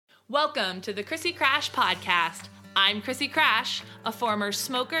Welcome to the Chrissy Crash podcast. I'm Chrissy Crash, a former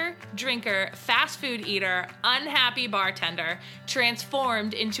smoker, drinker, fast food eater, unhappy bartender,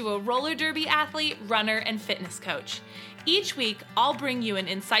 transformed into a roller derby athlete, runner, and fitness coach. Each week, I'll bring you an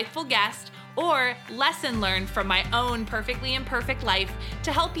insightful guest or lesson learned from my own perfectly imperfect life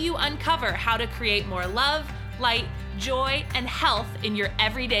to help you uncover how to create more love, light, joy, and health in your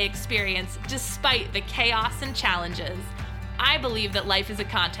everyday experience despite the chaos and challenges. I believe that life is a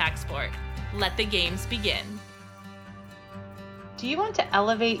contact sport. Let the games begin. Do you want to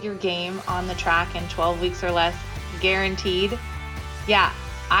elevate your game on the track in 12 weeks or less, guaranteed? Yeah,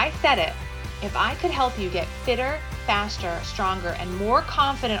 I said it. If I could help you get fitter, faster, stronger, and more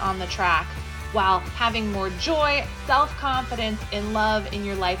confident on the track while having more joy, self-confidence, and love in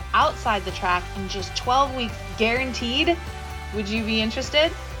your life outside the track in just 12 weeks, guaranteed, would you be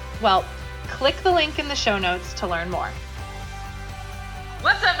interested? Well, click the link in the show notes to learn more.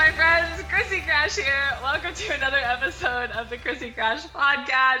 What's up, my friends? Chrissy Crash here. Welcome to another episode of the Chrissy Crash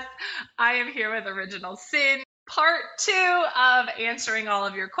podcast. I am here with Original Sin, part 2 of answering all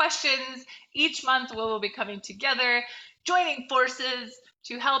of your questions. Each month we will be coming together, joining forces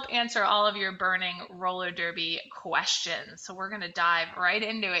to help answer all of your burning roller derby questions. So we're going to dive right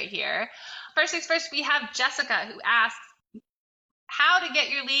into it here. First things first, we have Jessica who asks, how to get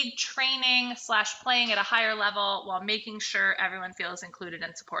your league training / playing at a higher level while making sure everyone feels included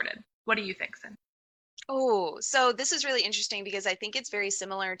and supported. What do you think, Sin? Oh, so this is really interesting because I think it's very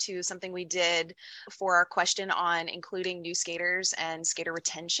similar to something we did for our question on including new skaters and skater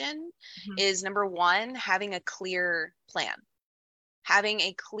retention. Is number one, having a clear plan. Having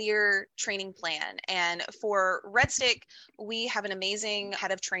a clear training plan. And for Red Stick, we have an amazing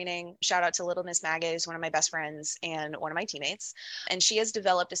head of training. Shout out to Little Miss Maggie, who's one of my best friends and one of my teammates. And she has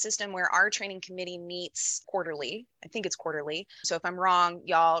developed a system where our training committee meets quarterly. I think it's quarterly. So if I'm wrong,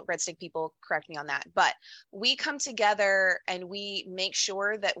 y'all, Red Stick people, correct me on that. But we come together and we make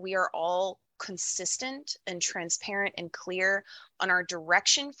sure that we are all consistent and transparent and clear on our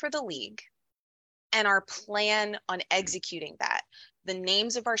direction for the league and our plan on executing that. The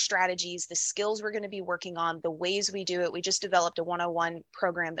names of our strategies, the skills we're going to be working on, the ways we do it. We just developed a 101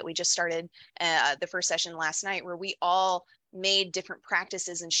 program that we just started the first session last night, where we all made different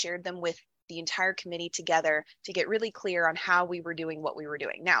practices and shared them with the entire committee together to get really clear on how we were doing what we were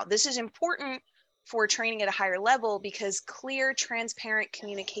doing. Now, this is important for training at a higher level because clear, transparent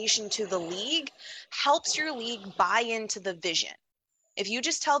communication to the league helps your league buy into the vision. If you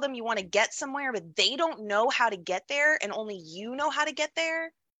just tell them you want to get somewhere, but they don't know how to get there and only you know how to get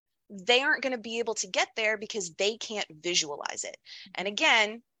there, they aren't going to be able to get there because they can't visualize it. And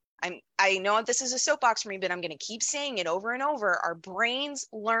again, I know this is a soapbox for me, but I'm going to keep saying it over and over. Our brains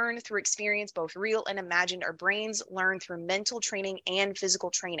learn through experience, both real and imagined. Our brains learn through mental training and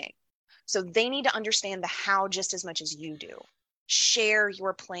physical training. So they need to understand the how just as much as you do. Share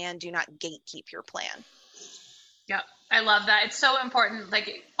your plan. Do not gatekeep your plan. Yep. I love that. It's so important.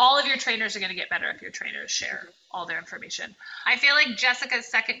 Like, all of your trainers are going to get better if your trainers share all their information. I feel like Jessica's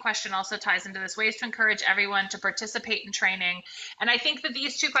second question also ties into this, ways to encourage everyone to participate in training. And I think that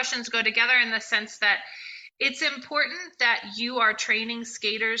these two questions go together in the sense that it's important that you are training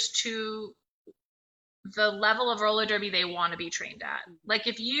skaters to the level of roller derby they want to be trained at. Like,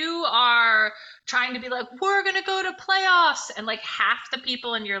 if you are trying to be like, we're going to go to playoffs, and like half the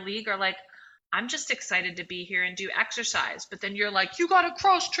people in your league are like, I'm just excited to be here and do exercise. But then you're like, you got to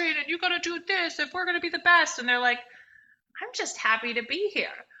cross train and you got to do this if we're going to be the best. And they're like, I'm just happy to be here.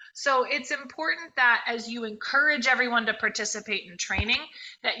 So it's important that as you encourage everyone to participate in training,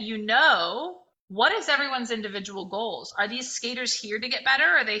 that you know, what is everyone's individual goals? Are these skaters here to get better?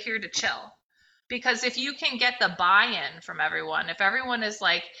 Or are they here to chill? Because if you can get the buy-in from everyone, if everyone is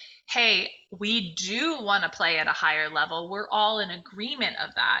like, hey, we do want to play at a higher level, we're all in agreement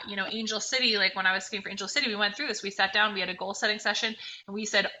of that. You know, Angel City, like when I was skating for Angel City, we went through this. We sat down, we had a goal setting session, and we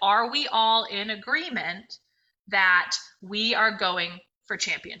said, are we all in agreement that we are going for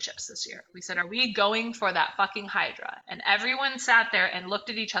championships this year? We said, are we going for that fucking Hydra? And everyone sat there and looked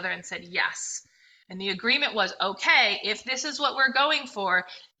at each other and said, yes. And the agreement was, okay, if this is what we're going for,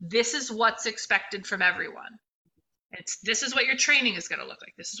 this is what's expected from everyone. This is what your training is going to look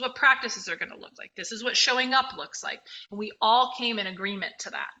like. This is what practices are going to look like. This is what showing up looks like. And we all came in agreement to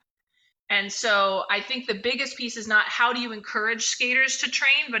that. And so I think the biggest piece is not how do you encourage skaters to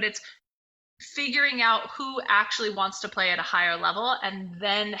train, but it's figuring out who actually wants to play at a higher level and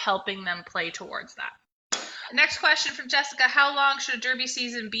then helping them play towards that. Next question from Jessica. How long should a derby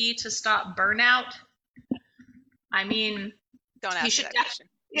season be to stop burnout? I mean, don't ask that question.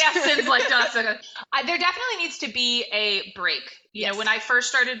 Yeah, sins like dust. There definitely needs to be a break. You know, when I first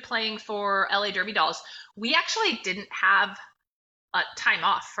started playing for LA Derby Dolls, we actually didn't have time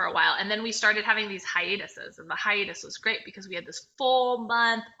off for a while. And then we started having these hiatuses, and the hiatus was great because we had this full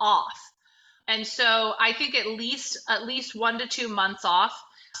month off. And so I think at least 1 to 2 months off,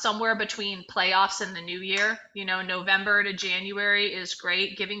 somewhere between playoffs and the new year. You know, November to January is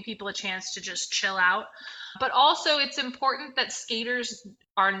great, giving people a chance to just chill out. But also it's important that skaters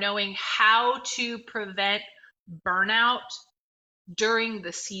are knowing how to prevent burnout during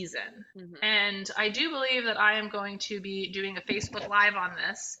the season. And I do believe that I am going to be doing a Facebook Live on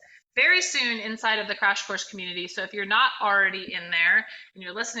this very soon inside of the Crash Course community. So if you're not already in there and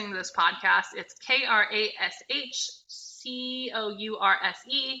you're listening to this podcast, it's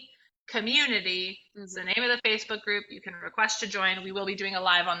KRASHCOURSE community. It's the name of the Facebook group. You can request to join. We will be doing a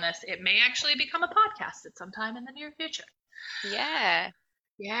live on this. It may actually become a podcast at some time in the near future. Yeah.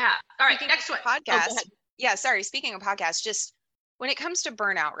 All right, next one. Podcast. Yeah, sorry. Speaking of podcasts, just when it comes to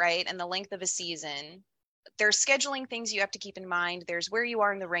burnout, right, and the length of a season, there's scheduling things you have to keep in mind. There's where you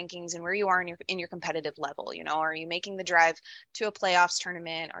are in the rankings and where you are in your competitive level. You know, are you making the drive to a playoffs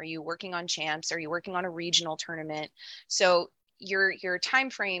tournament? Are you working on champs? Are you working on a regional tournament? So your time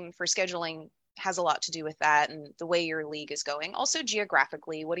frame for scheduling has a lot to do with that and the way your league is going. Also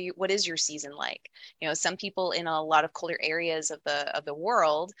geographically, what is your season like? You know, some people in a lot of colder areas of the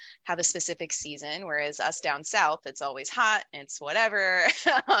world have a specific season, whereas us down south, it's always hot, it's whatever.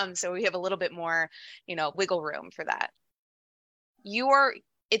 So we have a little bit more, you know, wiggle room for that.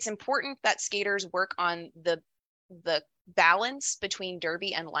 It's important that skaters work on the balance between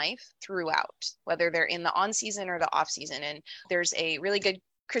derby and life throughout, whether they're in the on season or the off season. And there's a really good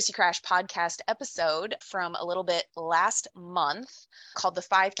Chrissy Crash podcast episode from a little bit last month called the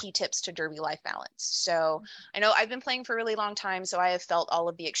 5 Key Tips to Derby Life Balance. So I know I've been playing for a really long time, so I have felt all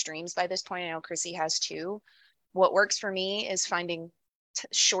of the extremes by this point. I know Chrissy has too. What works for me is finding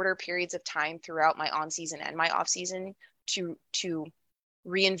shorter periods of time throughout my on season and my off season to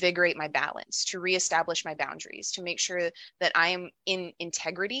reinvigorate my balance, to reestablish my boundaries, to make sure that I am in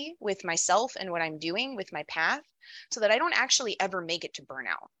integrity with myself and what I'm doing with my path, so that I don't actually ever make it to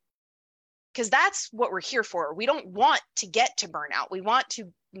burnout. Because that's what we're here for. We don't want to get to burnout. We want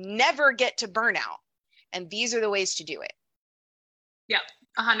to never get to burnout. And these are the ways to do it. Yep,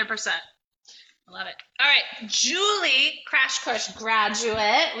 100%. I love it. All right, Julie, Crash Course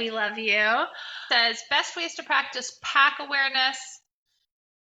graduate, we love you, says best ways to practice pack awareness.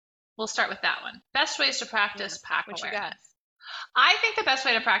 We'll start with that one. Best ways to practice pack awareness. I think the best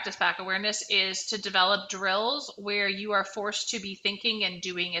way to practice pack awareness is to develop drills where you are forced to be thinking and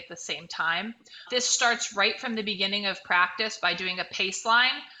doing at the same time. This starts right from the beginning of practice by doing a pace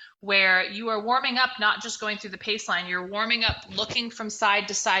line where you are warming up, not just going through the pace line. You're warming up looking from side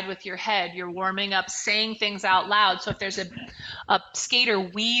to side with your head. You're warming up saying things out loud. So if there's a skater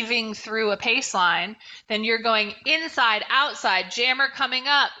weaving through a pace line, then you're going inside, outside, jammer coming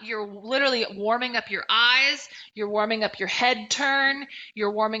up. You're literally warming up your eyes. You're warming up your head turn.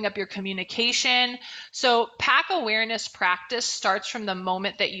 You're warming up your communication. So pack awareness practice starts from the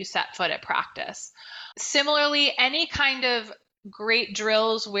moment that you set foot at practice. Similarly, any kind of great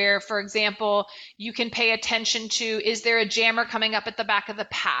drills where, for example, you can pay attention to, is there a jammer coming up at the back of the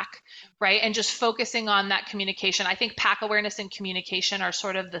pack, right? And just focusing on that communication. I think pack awareness and communication are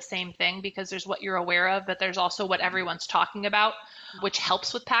sort of the same thing, because there's what you're aware of, but there's also what everyone's talking about, which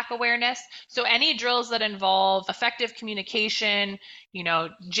helps with pack awareness. So any drills that involve effective communication, you know,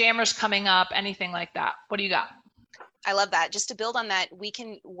 jammers coming up, anything like that. What do you got? I love that. Just to build on that, we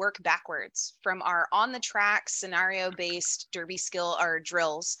can work backwards from our on the track scenario-based derby skill or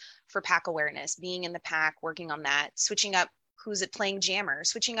drills for pack awareness, being in the pack, working on that, switching up who's it playing jammer,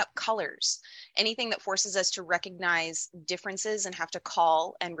 switching up colors, anything that forces us to recognize differences and have to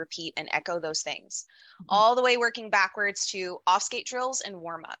call and repeat and echo those things. All the way working backwards to off-skate drills and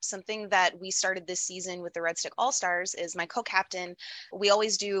warm-up. Something that we started this season with the Red Stick All-Stars is my co-captain. We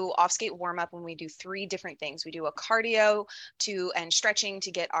always do off-skate warm-up when we do 3 different things. We do a cardio and stretching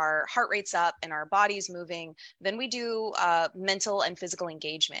to get our heart rates up and our bodies moving. Then we do mental and physical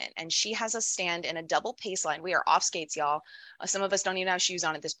engagement. And she has us stand in a double pace line. We are off-skates, y'all. Some of us don't even have shoes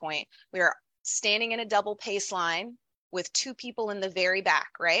on at this point. We are standing in a double pace line with 2 people in the very back,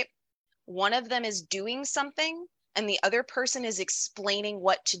 right? One of them is doing something and the other person is explaining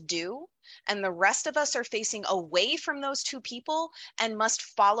what to do. And the rest of us are facing away from those 2 people and must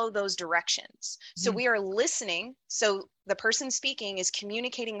follow those directions. So we are listening. So the person speaking is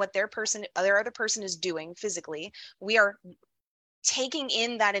communicating what their other person is doing physically. We are taking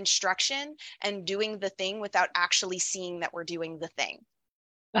in that instruction and doing the thing without actually seeing that we're doing the thing.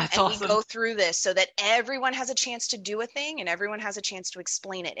 That's And awesome. we go through this so that everyone has a chance to do a thing and everyone has a chance to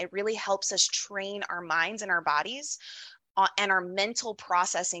explain it. It really helps us train our minds and our bodies and our mental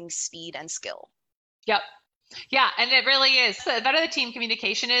processing speed and skill. Yep. Yeah, and it really is. The better the team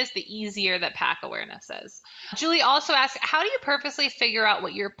communication is, the easier that pack awareness is. Julie also asked, how do you purposely figure out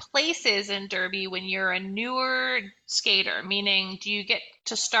what your place is in Derby when you're a newer skater? Meaning, do you get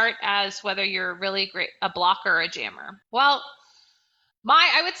to start as whether you're really great, a blocker or a jammer? Well,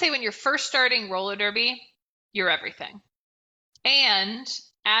 I would say when you're first starting roller derby, you're everything. And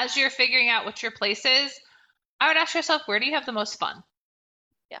as you're figuring out what your place is, I would ask yourself, where do you have the most fun?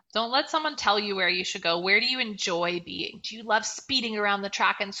 Yeah. Don't let someone tell you where you should go. Where do you enjoy being? Do you love speeding around the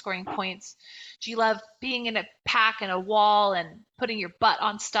track and scoring points? Do you love being in a pack and a wall and putting your butt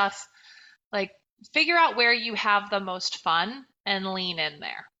on stuff? Like, figure out where you have the most fun and lean in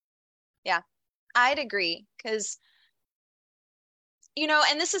there. Yeah, I'd agree because,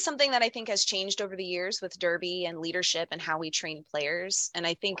 and this is something that I think has changed over the years with Derby and leadership and how we train players. And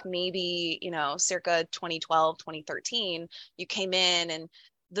I think maybe, circa 2012, 2013, you came in and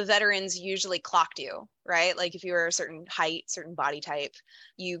the veterans usually clocked you, right? Like if you were a certain height, certain body type,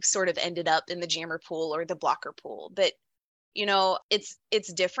 you sort of ended up in the jammer pool or the blocker pool. But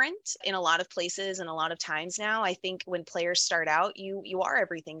it's different in a lot of places and a lot of times now. I think when players start out, you are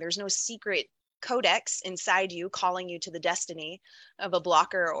everything. There's no secret codex inside you calling you to the destiny of a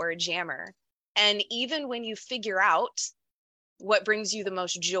blocker or a jammer. And even when you figure out what brings you the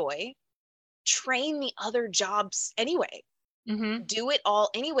most joy, train the other jobs anyway. Mm-hmm. Do it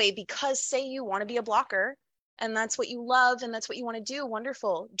all anyway, because say you want to be a blocker and that's what you love and that's what you want to do.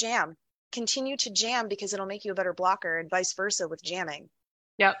 Wonderful. Jam. Continue to jam because it'll make you a better blocker, and vice versa with jamming.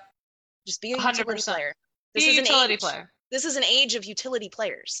 Yep. Just be a 100%. utility player. Be a utility player. This is an age of utility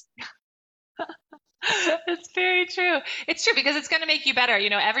players. It's very true. It's true because it's going to make you better.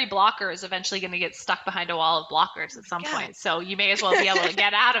 Every blocker is eventually going to get stuck behind a wall of blockers at some point. So you may as well be able to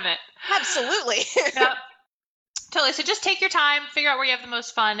get out of it. Absolutely. Yep. Totally. So just take your time, figure out where you have the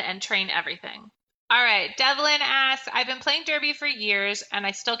most fun, and train everything. All right. Devlin asks, I've been playing derby for years and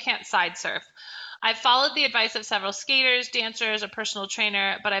I still can't side surf. I've followed the advice of several skaters, dancers, a personal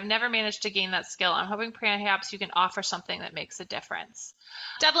trainer, but I've never managed to gain that skill. I'm hoping perhaps you can offer something that makes a difference.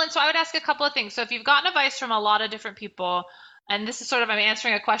 Devlin, so I would ask a couple of things. So if you've gotten advice from a lot of different people, and this is sort of, I'm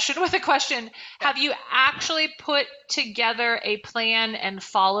answering a question with a question, have you actually put together a plan and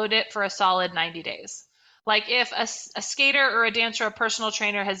followed it for a solid 90 days? Like if a skater or a dancer or a personal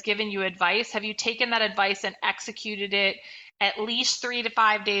trainer has given you advice, have you taken that advice and executed it at least 3 to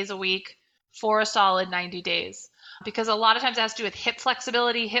 5 days a week for a solid 90 days? Because a lot of times it has to do with hip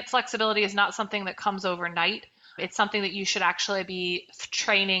flexibility. Hip flexibility is not something that comes overnight. It's something that you should actually be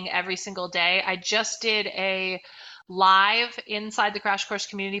training every single day. I just did a live inside the Crash Course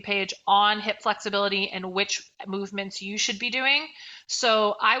community page on hip flexibility and which movements you should be doing.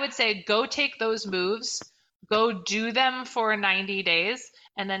 So I would say go take those moves, go do them for 90 days,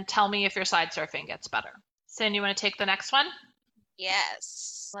 and then tell me if your side surfing gets better. Sin, you want to take the next one?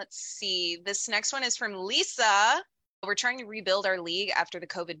 Yes. Let's see. This next one is from Lisa. We're trying to rebuild our league after the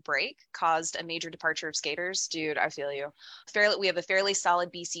COVID break caused a major departure of skaters. Dude, I feel you. We have a fairly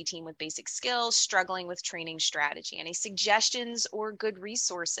solid BC team with basic skills, struggling with training strategy. Any suggestions or good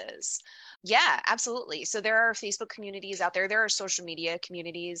resources? Yeah, absolutely. So there are Facebook communities out there. There are social media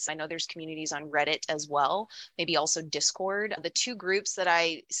communities. I know there's communities on Reddit as well, maybe also Discord. The two groups that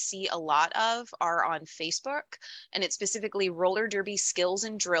I see a lot of are on Facebook, and it's specifically roller derby skills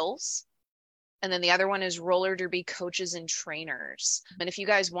and drills. And then the other one is roller derby coaches and trainers. And if you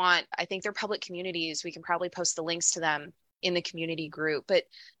guys want, I think they're public communities. We can probably post the links to them in the community group. But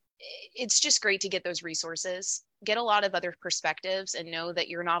it's just great to get those resources, get a lot of other perspectives, and know that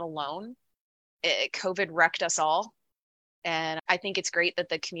you're not alone. COVID wrecked us all. And I think it's great that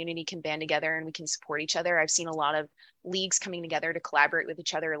the community can band together and we can support each other. I've seen a lot of leagues coming together to collaborate with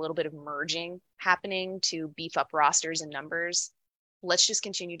each other, a little bit of merging happening to beef up rosters and numbers. Let's just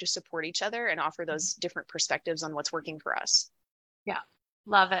continue to support each other and offer those different perspectives on what's working for us. Yeah,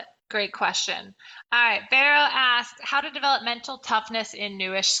 love it. Great question. All right, Vero asked, how to develop mental toughness in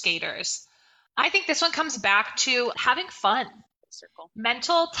newish skaters. I think this one comes back to having fun. Circle.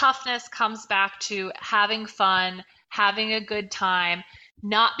 Mental toughness comes back to having fun, having a good time,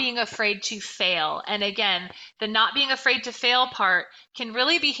 not being afraid to fail. And again, the not being afraid to fail part can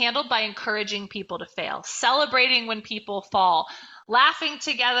really be handled by encouraging people to fail, celebrating when people fall, laughing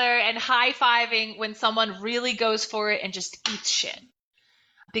together and high-fiving when someone really goes for it and just eats shit.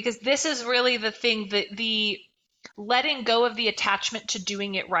 Because this is really the thing, that the letting go of the attachment to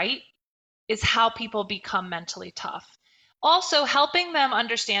doing it right is how people become mentally tough. Also, helping them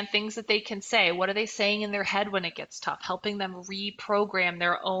understand things that they can say. What are they saying in their head when it gets tough? Helping them reprogram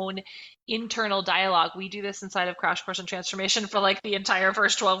their own internal dialogue. We do this inside of Crash Course and Transformation for like the entire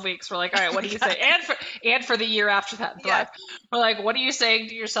first 12 weeks. We're like, all right, what do you say? And for the year after that. Yeah. We're like, what are you saying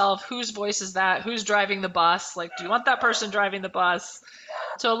to yourself? Whose voice is that? Who's driving the bus? Like, do you want that person driving the bus?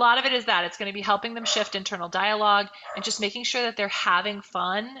 So a lot of it is that. It's going to be helping them shift internal dialogue and just making sure that they're having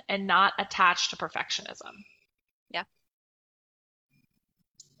fun and not attached to perfectionism. Yeah.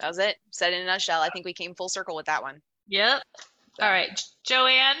 That was it. Said in a nutshell. I think we came full circle with that one. Yep. So. All right.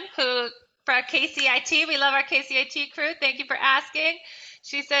 Joanne, who for KCIT, we love our KCIT crew. Thank you for asking.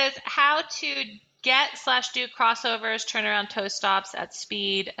 She says, how to get/do crossovers, turnaround toe stops at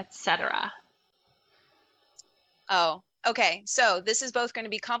speed, etc. Oh, okay. So this is both going to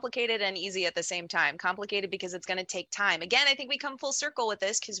be complicated and easy at the same time. Complicated because it's going to take time. Again, I think we come full circle with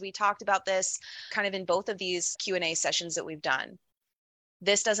this because we talked about this kind of in both of these Q&A sessions that we've done.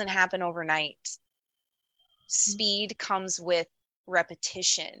 This doesn't happen overnight. Speed comes with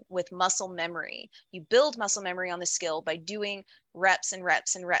repetition, with muscle memory. You build muscle memory on the skill by doing reps and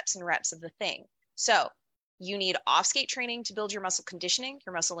reps and reps and reps of the thing. So you need off-skate training to build your muscle conditioning,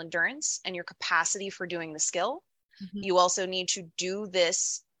 your muscle endurance, and your capacity for doing the skill. Mm-hmm. You also need to do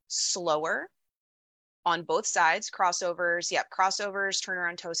this slower on both sides. Crossovers,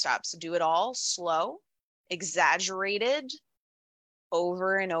 turnaround toe stops. Do it all slow, exaggerated,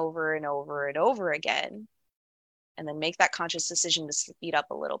 over and over and over and over again, and then make that conscious decision to speed up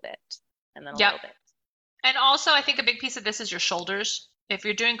a little bit and then a little bit. And also, I think a big piece of this is your shoulders. If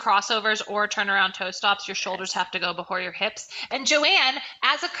you're doing crossovers or turnaround toe stops, your shoulders have to go before your hips. And Joanne,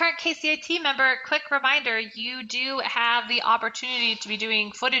 as a current KCIT member, quick reminder, you do have the opportunity to be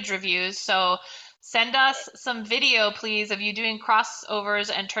doing footage reviews. So send us some video, please, of you doing crossovers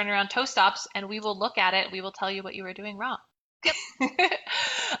and turnaround toe stops, and we will look at it. We will tell you what you were doing wrong. Yep. All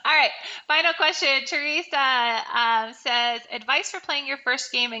right. Final question. Teresa says, advice for playing your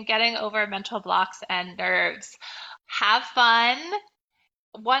first game and getting over mental blocks and nerves. Have fun.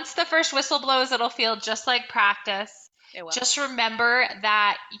 Once the first whistle blows, it'll feel just like practice. Just remember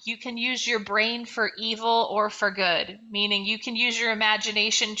that you can use your brain for evil or for good, meaning you can use your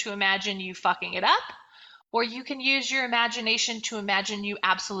imagination to imagine you fucking it up, or you can use your imagination to imagine you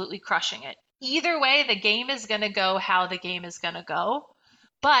absolutely crushing it. Either way, the game is going to go how the game is going to go.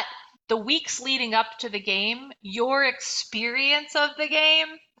 But the weeks leading up to the game, your experience of the game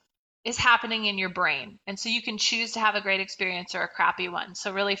is happening in your brain. And so you can choose to have a great experience or a crappy one.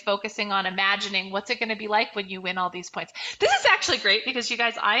 So really focusing on imagining what's it going to be like when you win all these points. This is actually great because you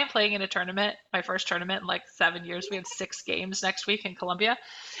guys, I am playing in a tournament, my first tournament in like 7 years. We have 6 games next week in Colombia.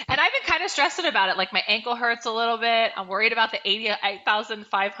 And I've been kind of stressing about it. Like my ankle hurts a little bit. I'm worried about the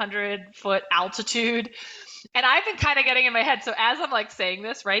 88,500 foot altitude. And I've been kind of getting in my head. So as I'm like saying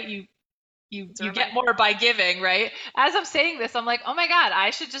this, right, you get more by giving, right? As I'm saying this, I'm like, oh my God,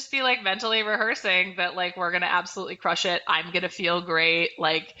 I should just be like mentally rehearsing that like we're going to absolutely crush it. I'm going to feel great.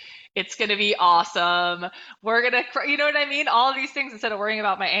 Like it's going to be awesome. We're going to, you know what I mean? All of these things instead of worrying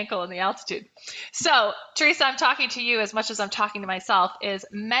about my ankle and the altitude. So Teresa, I'm talking to you as much as I'm talking to myself is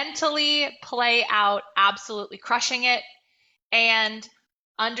mentally play out absolutely crushing it and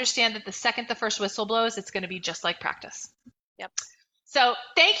understand that the second the first whistle blows, it's going to be just like practice. Yep. So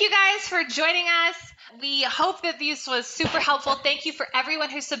thank you guys for joining us. We hope that this was super helpful. Thank you for everyone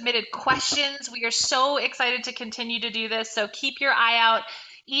who submitted questions. We are so excited to continue to do this. So keep your eye out.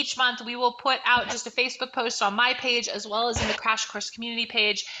 Each month we will put out just a Facebook post on my page as well as in the Crash Course community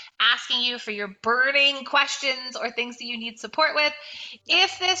page asking you for your burning questions or things that you need support with.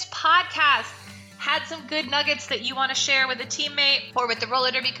 If this podcast had some good nuggets that you want to share with a teammate or with the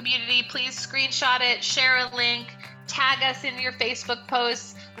roller derby community, please screenshot it, share a link, tag us in your Facebook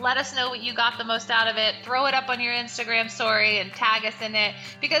posts. Let us know what you got the most out of it. Throw it up on your Instagram story and tag us in it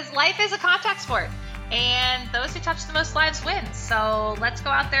because life is a contact sport and those who touch the most lives win. So let's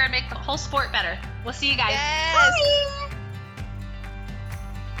go out there and make the whole sport better. We'll see you guys. Yes. Bye.